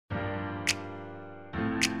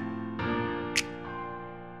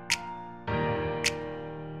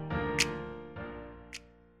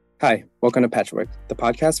Hi, welcome to Patchwork, the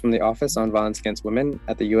podcast from the Office on Violence Against Women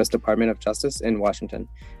at the U.S. Department of Justice in Washington.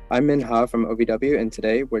 I'm Min Ha from OVW, and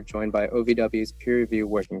today we're joined by OVW's Peer Review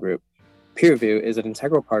Working Group. Peer review is an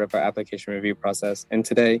integral part of our application review process, and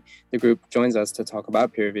today the group joins us to talk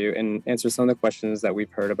about peer review and answer some of the questions that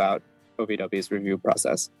we've heard about OVW's review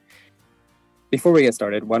process. Before we get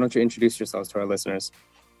started, why don't you introduce yourselves to our listeners?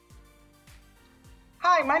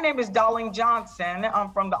 Hi, my name is Darlene Johnson.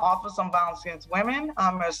 I'm from the Office on Violence Against Women.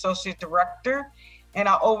 I'm an associate director, and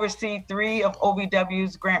I oversee 3 of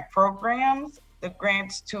OVW's grant programs: the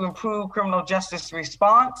grants to improve criminal justice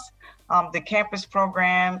response, the campus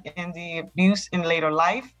program, and the abuse in later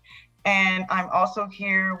life. And I'm also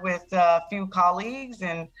here with a few colleagues,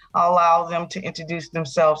 and I'll allow them to introduce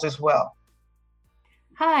themselves as well.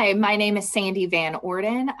 Hi, my name is Sandy Van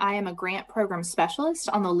Orden. I am a grant program specialist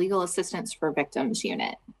on the Legal Assistance for Victims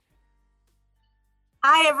unit.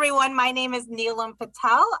 Hi, everyone. My name is Neelam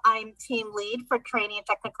Patel. I'm team lead for training and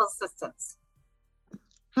technical assistance.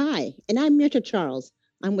 Hi, and I'm Mirta Charles.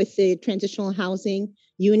 I'm with the Transitional Housing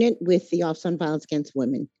Unit with the Office on Violence Against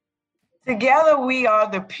Women. Together, we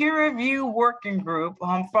are the peer review working group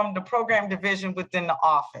from the program division within the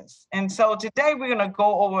office. And so today we're going to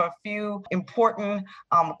go over a few important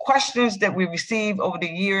questions that we received over the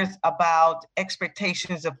years about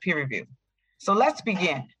expectations of peer review. So let's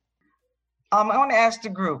begin. I want to ask the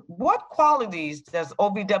group, what qualities does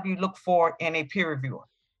OVW look for in a peer reviewer?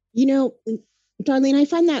 You know, Darlene, I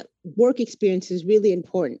find that work experience is really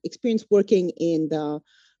important. Experience working in the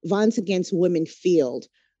violence against women field.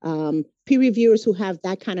 Peer reviewers who have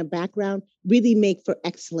that kind of background really make for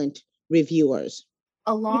excellent reviewers.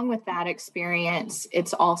 Along with that experience,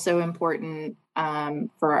 it's also important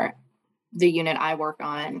for the unit I work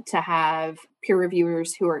on to have peer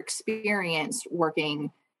reviewers who are experienced working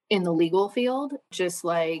in the legal field, just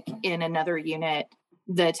like in another unit,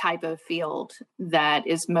 the type of field that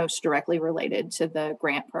is most directly related to the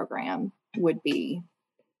grant program would be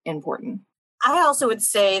important. I also would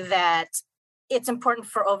say that it's important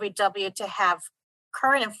for OVW to have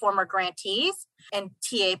current and former grantees and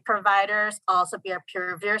TA providers also be our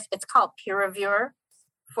peer reviewers. It's called peer reviewer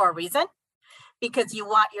for a reason, because you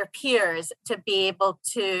want your peers to be able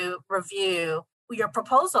to review your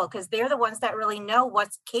proposal because they're the ones that really know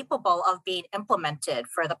what's capable of being implemented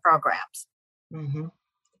for the programs. Mm-hmm.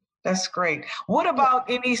 That's great. What about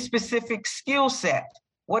any specific skill set?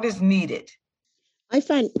 What is needed? I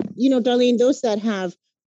find, Darlene, those that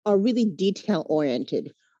are really detail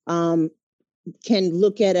oriented, can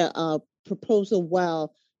look at a proposal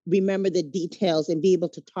well, remember the details and be able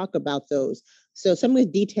to talk about those. So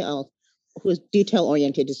someone who's detail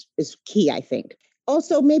oriented is key, I think.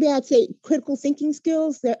 Also, maybe I'd say critical thinking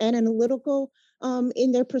skills, they're analytical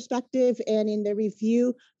in their perspective and in their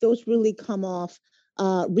review. Those really come off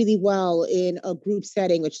really well in a group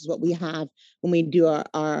setting, which is what we have when we do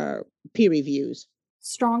our peer reviews.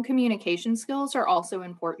 Strong communication skills are also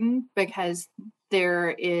important because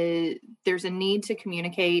there's a need to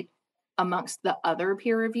communicate amongst the other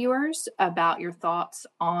peer reviewers about your thoughts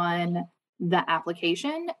on the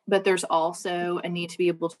application, but there's also a need to be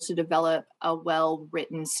able to develop a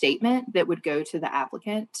well-written statement that would go to the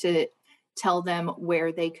applicant to tell them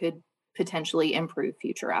where they could potentially improve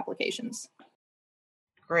future applications.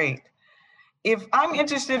 Great. If I'm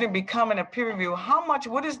interested in becoming a peer reviewer,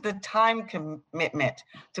 what is the time commitment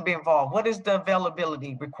to be involved? What is the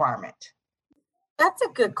availability requirement? That's a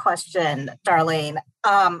good question, Darlene.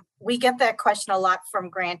 We get that question a lot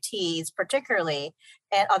from grantees, particularly,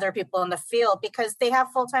 and other people in the field because they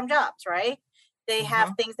have full-time jobs, right? They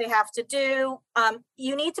have things they have to do.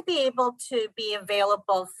 You need to be able to be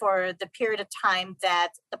available for the period of time that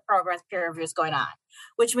the program's peer review is going on,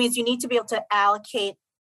 which means you need to be able to allocate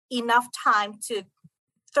enough time to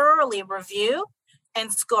thoroughly review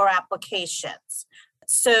and score applications.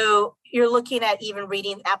 So you're looking at even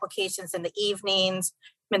reading applications in the evenings,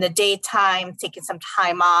 in the daytime, taking some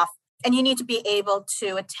time off, and you need to be able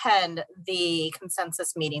to attend the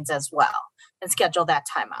consensus meetings as well and schedule that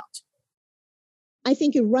time out. I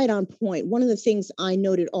think you're right on point. One of the things I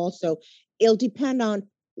noted also, it'll depend on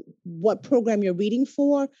what program you're reading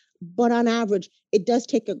for, but on average, it does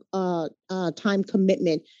take a time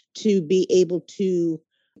commitment to be able to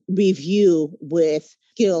review with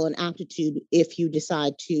skill and aptitude if you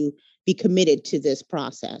decide to be committed to this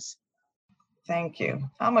process. Thank you.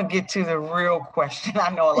 I'm going to get to the real question.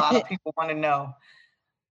 I know a lot of people want to know.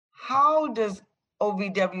 How does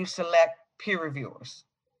OVW select peer reviewers?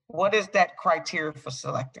 What is that criteria for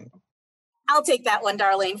selecting them? I'll take that one,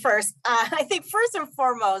 Darlene, first. I think first and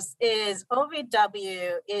foremost is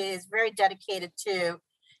OVW is very dedicated to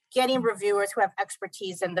getting reviewers who have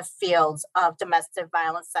expertise in the fields of domestic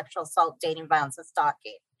violence, sexual assault, dating violence, and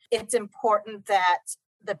stalking. It's important that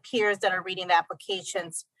the peers that are reading the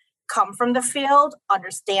applications come from the field,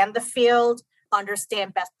 understand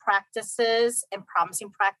best practices and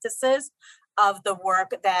promising practices of the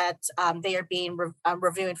work that they are being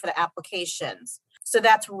reviewing for the applications. So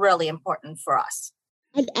that's really important for us.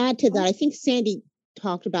 I'd add to that. I think Sandy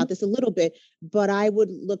talked about this a little bit, but I would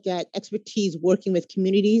look at expertise working with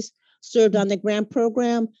communities served on the grant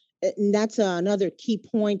program. And that's another key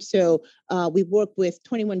point. So we work with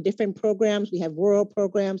 21 different programs. We have rural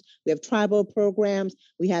programs, we have tribal programs,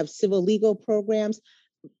 we have civil legal programs.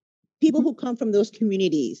 People who come from those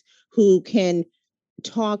communities who can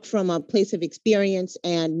talk from a place of experience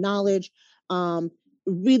and knowledge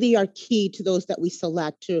really are key to those that we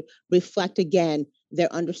select to reflect again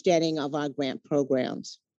their understanding of our grant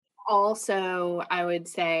programs. Also, I would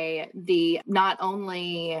say the not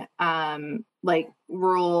only like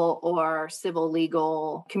rural or civil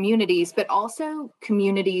legal communities, but also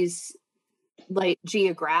communities like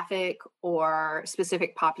geographic or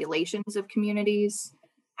specific populations of communities,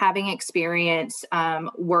 having experience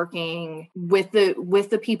working with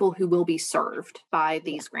the people who will be served by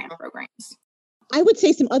these grant programs. I would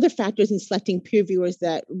say some other factors in selecting peer reviewers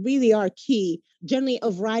that really are key. Generally,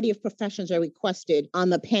 a variety of professions are requested on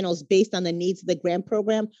the panels based on the needs of the grant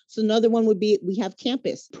program. So another one would be, we have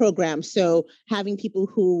campus programs. So having people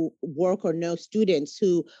who work or know students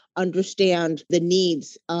who understand the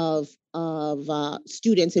needs of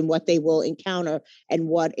students and what they will encounter and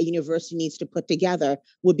what a university needs to put together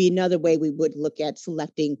would be another way we would look at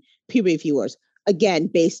selecting peer reviewers. Again,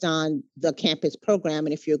 based on the campus program,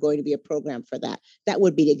 and if you're going to be a program for that, that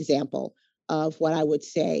would be the example of what I would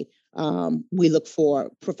say. We look for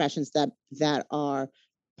professions that are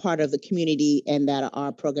part of the community and that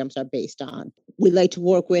our programs are based on. We like to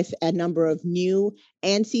work with a number of new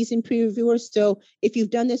and seasoned peer reviewers. So if you've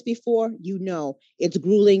done this before, you know it's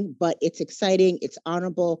grueling, but it's exciting, it's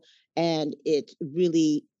honorable, and it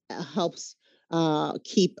really helps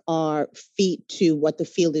keep our feet to what the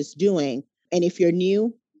field is doing. And if you're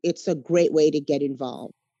new, it's a great way to get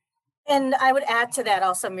involved. And I would add to that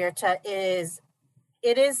also, Mirta,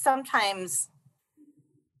 it is sometimes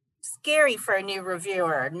scary for a new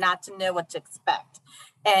reviewer not to know what to expect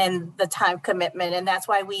and the time commitment. And that's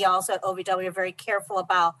why we also at OVW are very careful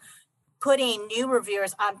about putting new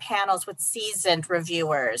reviewers on panels with seasoned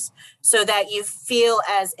reviewers so that you feel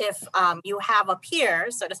as if you have a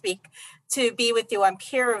peer, so to speak, to be with you on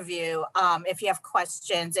peer review if you have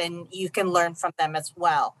questions, and you can learn from them as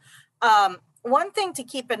well. One thing to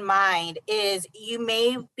keep in mind is you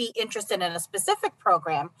may be interested in a specific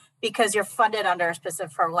program because you're funded under a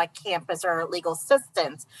specific program like campus or legal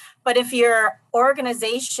assistance. But if your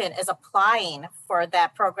organization is applying for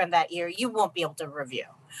that program that year, you won't be able to review.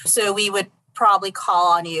 So we would probably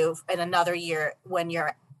call on you in another year when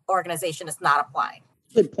your organization is not applying.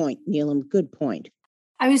 Good point, Neelam. Good point.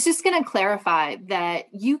 I was just going to clarify that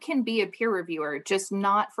you can be a peer reviewer, just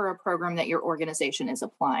not for a program that your organization is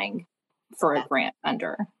applying for a grant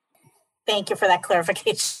under. Thank you for that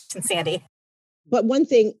clarification, Sandy. But one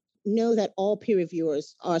thing, know that all peer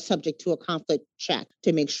reviewers are subject to a conflict check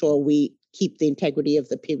to make sure we keep the integrity of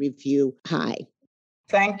the peer review high.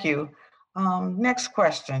 Thank you. Next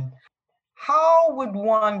question. How would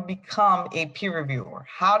one become a peer reviewer?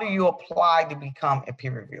 How do you apply to become a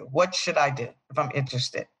peer reviewer? What should I do if I'm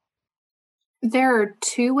interested? There are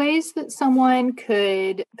two ways that someone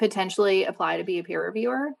could potentially apply to be a peer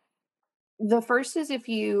reviewer. The first is if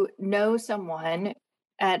you know someone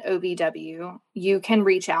at OVW, you can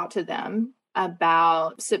reach out to them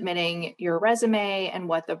about submitting your resume and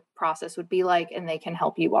what the process would be like, and they can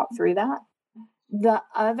help you walk through that. The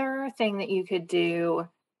other thing that you could do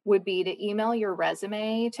would be to email your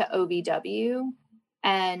resume to OVW,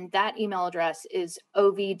 and that email address is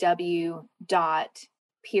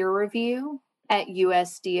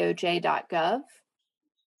ovw.peerreview@usdoj.gov.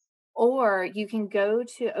 Or you can go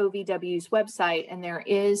to OVW's website, and there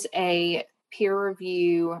is a peer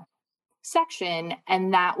review section,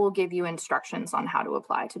 and that will give you instructions on how to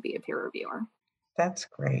apply to be a peer reviewer. That's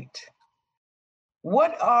great.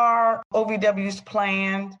 What are OVW's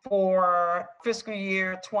plans for fiscal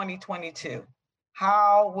year 2022?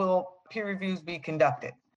 How will peer reviews be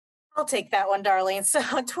conducted? I'll take that one, Darlene. So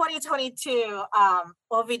 2022,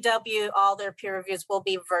 OVW, all their peer reviews will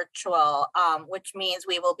be virtual, which means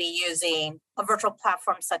we will be using a virtual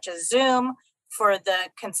platform such as Zoom for the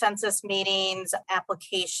consensus meetings.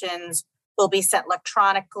 Applications will be sent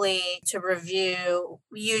electronically to review.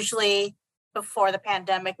 Usually before the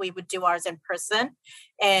pandemic, we would do ours in person,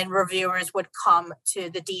 and reviewers would come to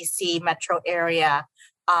the DC metro area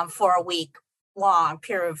for a week long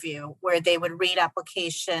peer review where they would read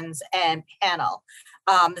applications and panel.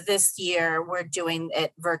 This year, we're doing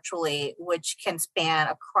it virtually, which can span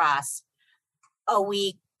across a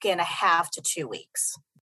week and a half to 2 weeks.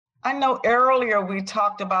 I know earlier we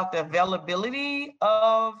talked about the availability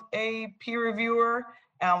of a peer reviewer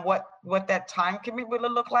and what that time commitment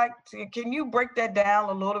would look like. Can you break that down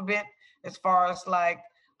a little bit as far as like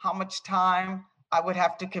how much time I would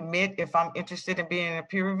have to commit if I'm interested in being a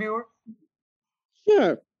peer reviewer?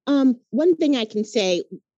 Sure. One thing I can say,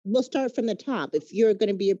 we'll start from the top. If you're going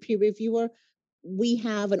to be a peer reviewer, we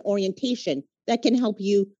have an orientation that can help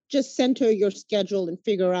you just center your schedule and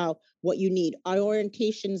figure out what you need. Our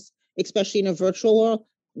orientations, especially in a virtual world,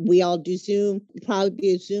 we all do Zoom, probably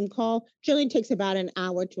be a Zoom call. Generally takes about an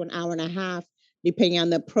hour to an hour and a half, depending on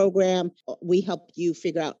the program. We help you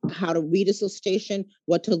figure out how to read a solicitation,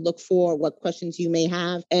 what to look for, what questions you may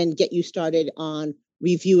have, and get you started on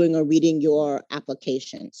reviewing or reading your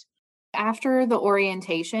applications. After the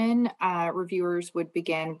orientation, reviewers would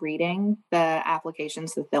begin reading the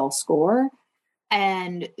applications that they'll score.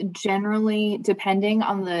 And generally, depending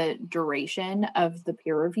on the duration of the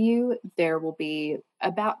peer review, there will be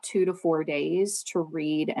about 2 to 4 days to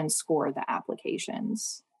read and score the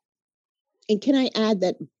applications. And can I add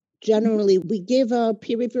that generally we give a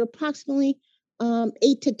peer reviewer approximately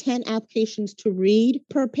 8 to 10 applications to read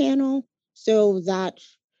per panel. So that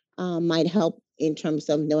might help in terms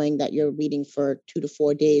of knowing that you're reading for 2 to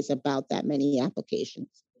 4 days about that many applications.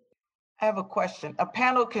 I have a question. A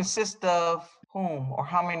panel consists of whom or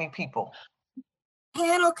how many people?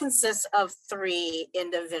 Panel consists of 3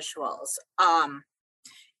 individuals.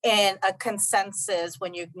 And a consensus,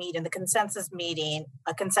 when you meet in the consensus meeting,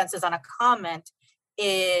 a consensus on a comment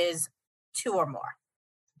is 2 or more.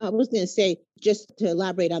 I was going to say, just to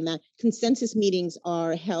elaborate on that, consensus meetings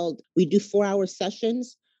are held, we do 4-hour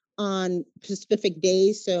sessions on specific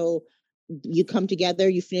days. So you come together,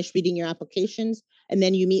 you finish reading your applications, and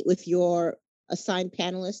then you meet with your assigned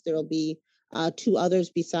panelists. There will be 2 others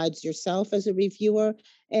besides yourself as a reviewer,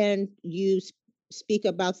 and you speak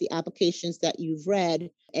about the applications that you've read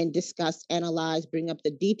and discuss, analyze, bring up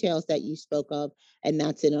the details that you spoke of, and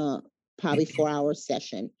that's in a probably 4-hour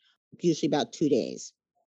session, usually about 2 days.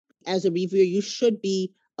 As a reviewer, you should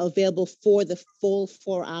be available for the full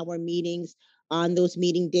 4-hour meetings on those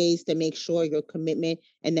meeting days to make sure your commitment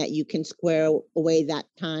and that you can square away that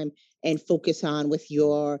time and focus on with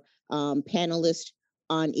your panelists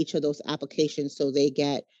on each of those applications so they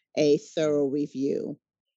get a thorough review.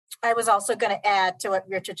 I was also going to add to what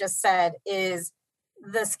Richard just said is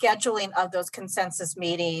the scheduling of those consensus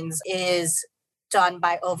meetings is done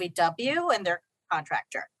by OVW and their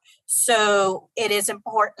contractor. So it is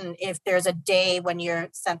important if there's a day when you're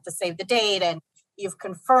sent to save the date and you've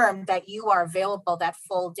confirmed that you are available that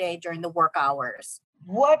full day during the work hours.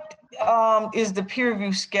 What is the peer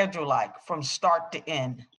review schedule like from start to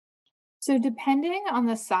end? So depending on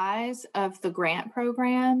the size of the grant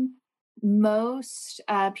program, most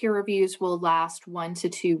peer reviews will last 1 to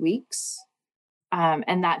 2 weeks.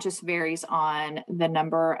 And that just varies on the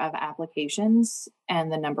number of applications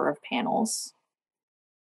and the number of panels.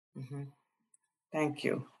 Mm-hmm. Thank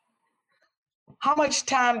you. How much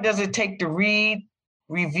time does it take to read,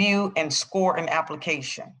 review, and score an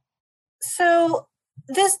application? So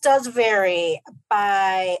this does vary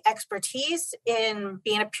by expertise in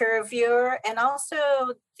being a peer reviewer and also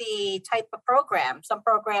the type of program. Some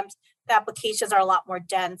programs, the applications are a lot more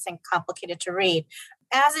dense and complicated to read.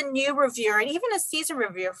 As a new reviewer and even a seasoned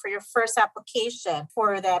reviewer for your first application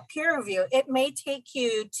for that peer review, it may take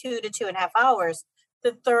you 2 to 2.5 hours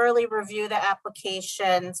to thoroughly review the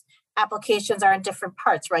applications. Applications are in different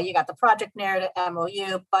parts, right? You got the project narrative,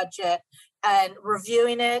 MOU, budget, and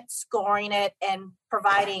reviewing it, scoring it, and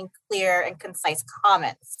providing clear and concise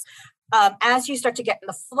comments. As you start to get in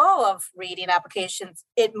the flow of reading applications,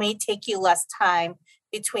 it may take you less time,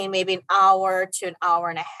 between maybe an hour to an hour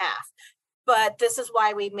and a half. But this is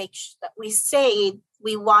why we say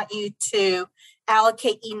we want you to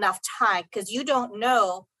allocate enough time, because you don't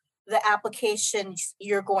know the applications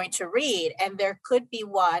you're going to read. And there could be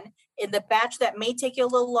one in the batch that may take you a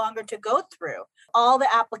little longer to go through. All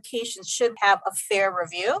the applications should have a fair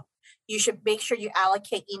review. You should make sure you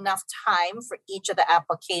allocate enough time for each of the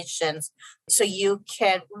applications so you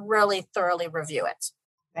can really thoroughly review it.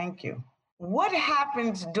 Thank you. What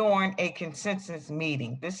happens during a consensus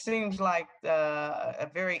meeting? This seems like a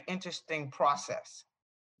very interesting process.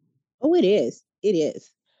 Oh, it is. It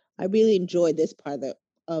is. I really enjoyed this part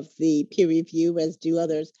of the peer review, as do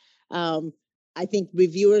others. I think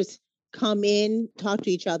reviewers come in, talk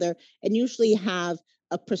to each other, and usually have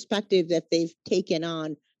a perspective that they've taken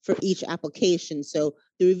on for each application. So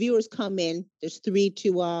the reviewers come in, there's 3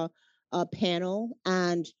 to a panel,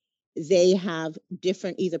 and they have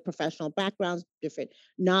different either professional backgrounds, different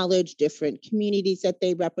knowledge, different communities that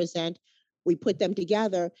they represent. We put them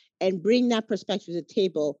together and bring that perspective to the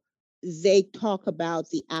table. They talk about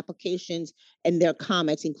the applications and their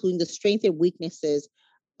comments, including the strengths and weaknesses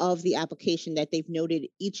of the application that they've noted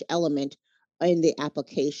each element in the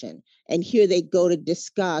application. And here they go to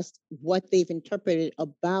discuss what they've interpreted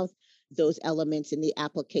about those elements in the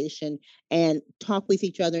application and talk with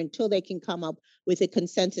each other until they can come up with a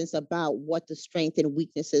consensus about what the strengths and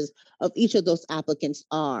weaknesses of each of those applicants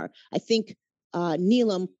are. I think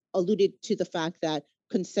Neelam alluded to the fact that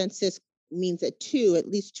consensus means that at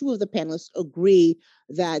least two of the panelists agree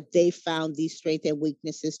that they found these strengths and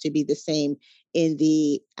weaknesses to be the same in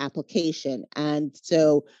the application. And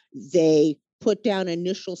so they put down an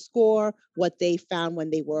initial score, what they found when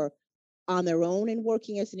they were on their own and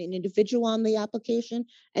working as an individual on the application.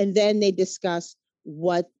 And then they discuss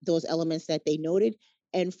what those elements that they noted.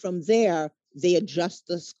 And from there, they adjust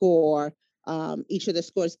the score, each of the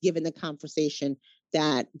scores given the conversation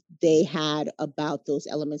that they had about those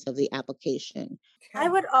elements of the application. I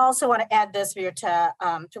would also want to add this, Virta,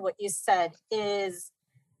 to what you said is,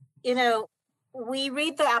 we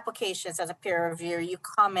read the applications as a peer reviewer. You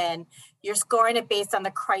come in, you're scoring it based on the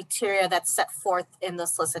criteria that's set forth in the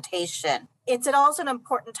solicitation. It's also an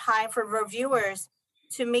important time for reviewers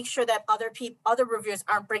to make sure that other reviewers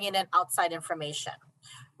aren't bringing in outside information,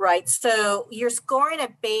 right? So you're scoring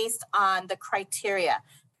it based on the criteria,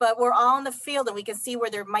 but we're all in the field and we can see where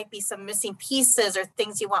there might be some missing pieces or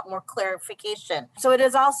things you want more clarification. So it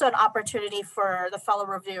is also an opportunity for the fellow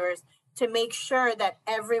reviewers to make sure that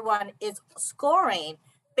everyone is scoring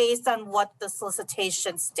based on what the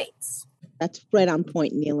solicitation states. That's right on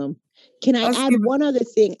point, Neelam. Can I add one other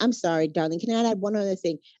thing? I'm sorry, darling. Can I add one other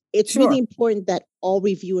thing? It's really important that all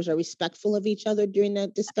reviewers are respectful of each other during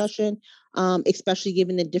that discussion, especially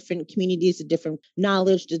given the different communities, the different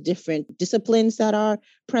knowledge, the different disciplines that are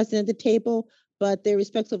present at the table. But they're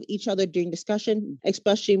respectful of each other during discussion,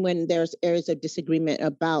 especially when there's areas of disagreement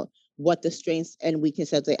about what the strengths and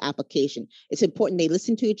weaknesses of the application. It's important they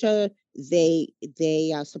listen to each other. They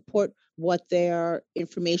support what their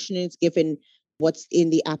information is, given what's in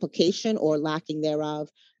the application or lacking thereof.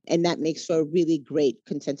 And that makes for a really great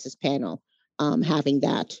consensus panel, having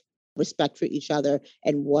that respect for each other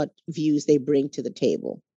and what views they bring to the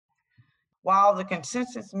table. While the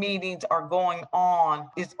consensus meetings are going on,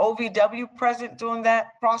 is OVW present during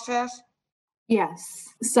that process? Yes,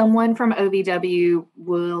 someone from OVW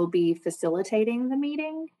will be facilitating the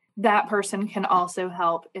meeting. That person can also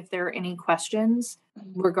help if there are any questions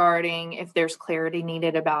regarding if there's clarity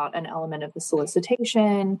needed about an element of the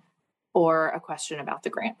solicitation or a question about the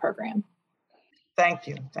grant program. Thank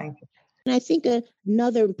you. And I think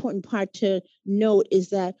another important part to note is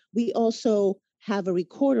that we also have a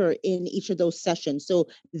recorder in each of those sessions, so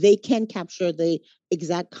they can capture the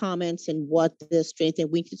exact comments and what the strengths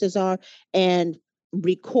and weaknesses are and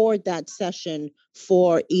record that session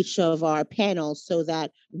for each of our panels so that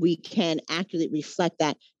we can accurately reflect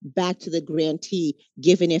that back to the grantee,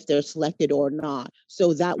 given if they're selected or not.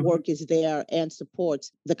 So that work is there and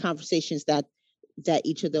supports the conversations that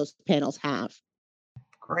each of those panels have.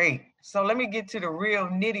 Great. So let me get to the real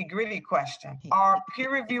nitty-gritty question. Are peer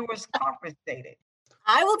reviewers compensated?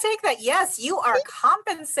 I will take that. Yes, you are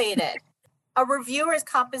compensated. A reviewer is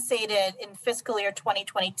compensated in fiscal year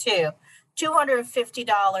 2022,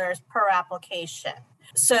 $250 per application.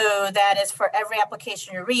 So that is for every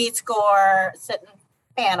application you read, score, sit in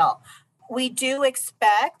panel. We do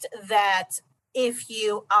expect that if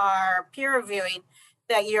you are peer reviewing,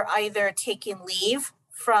 that you're either taking leave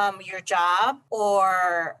from your job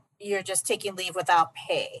or you're just taking leave without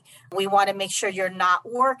pay. We want to make sure you're not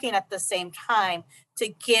working at the same time to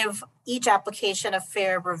give each application a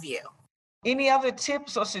fair review. Any other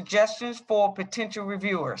tips or suggestions for potential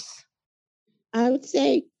reviewers? I would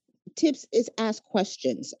say tips is ask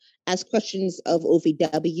questions. Ask questions of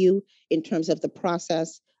OVW in terms of the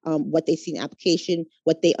process, what they see in application,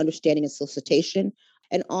 what they understand in solicitation.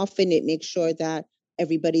 And often it makes sure that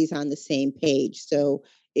everybody's on the same page. So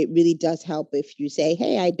it really does help if you say,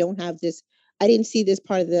 hey, I don't have this, I didn't see this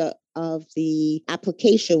part of the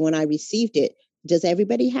application when I received it. Does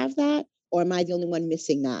everybody have that? Or am I the only one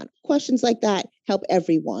missing that? Questions like that help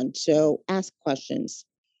everyone. So ask questions.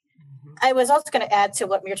 I was also going to add to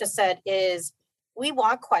what Mirta said is we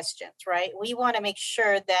want questions, right? We want to make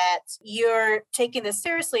sure that you're taking this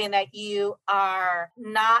seriously and that you are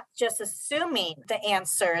not just assuming the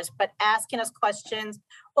answers, but asking us questions.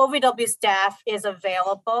 OVW staff is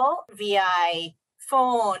available via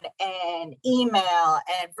phone and email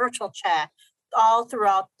and virtual chat all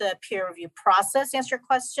throughout the peer review process, answer your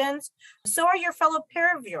questions. So are your fellow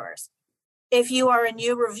peer reviewers. If you are a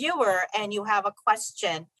new reviewer and you have a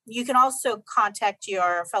question, you can also contact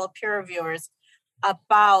your fellow peer reviewers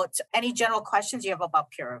about any general questions you have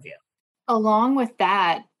about peer review. Along with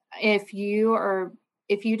that, if you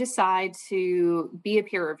decide to be a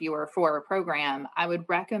peer reviewer for a program, I would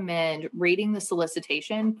recommend reading the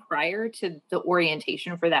solicitation prior to the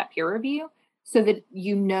orientation for that peer review so that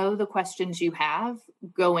you know the questions you have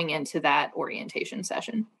going into that orientation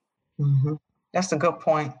session. Mm-hmm. That's a good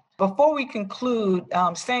point. Before we conclude,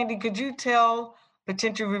 Sandy, could you tell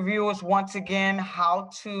potential reviewers once again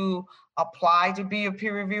how to apply to be a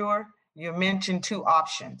peer reviewer? You mentioned 2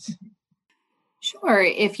 options. Sure.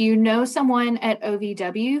 If you know someone at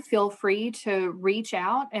OVW, feel free to reach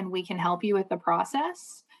out and we can help you with the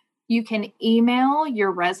process. You can email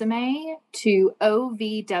your resume to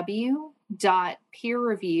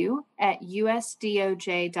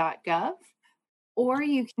ovw.peerreview@usdoj.gov, or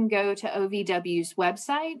you can go to OVW's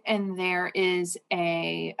website and there is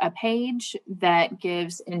a page that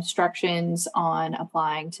gives instructions on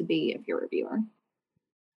applying to be a peer reviewer.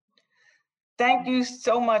 Thank you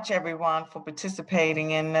so much, everyone, for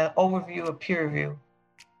participating in the overview of peer review.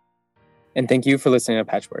 And thank you for listening to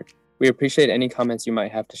Patchwork. We appreciate any comments you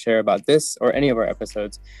might have to share about this or any of our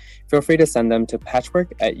episodes. Feel free to send them to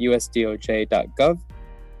patchwork@usdoj.gov.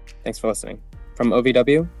 Thanks for listening. From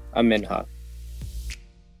OVW, I'm Min Ha.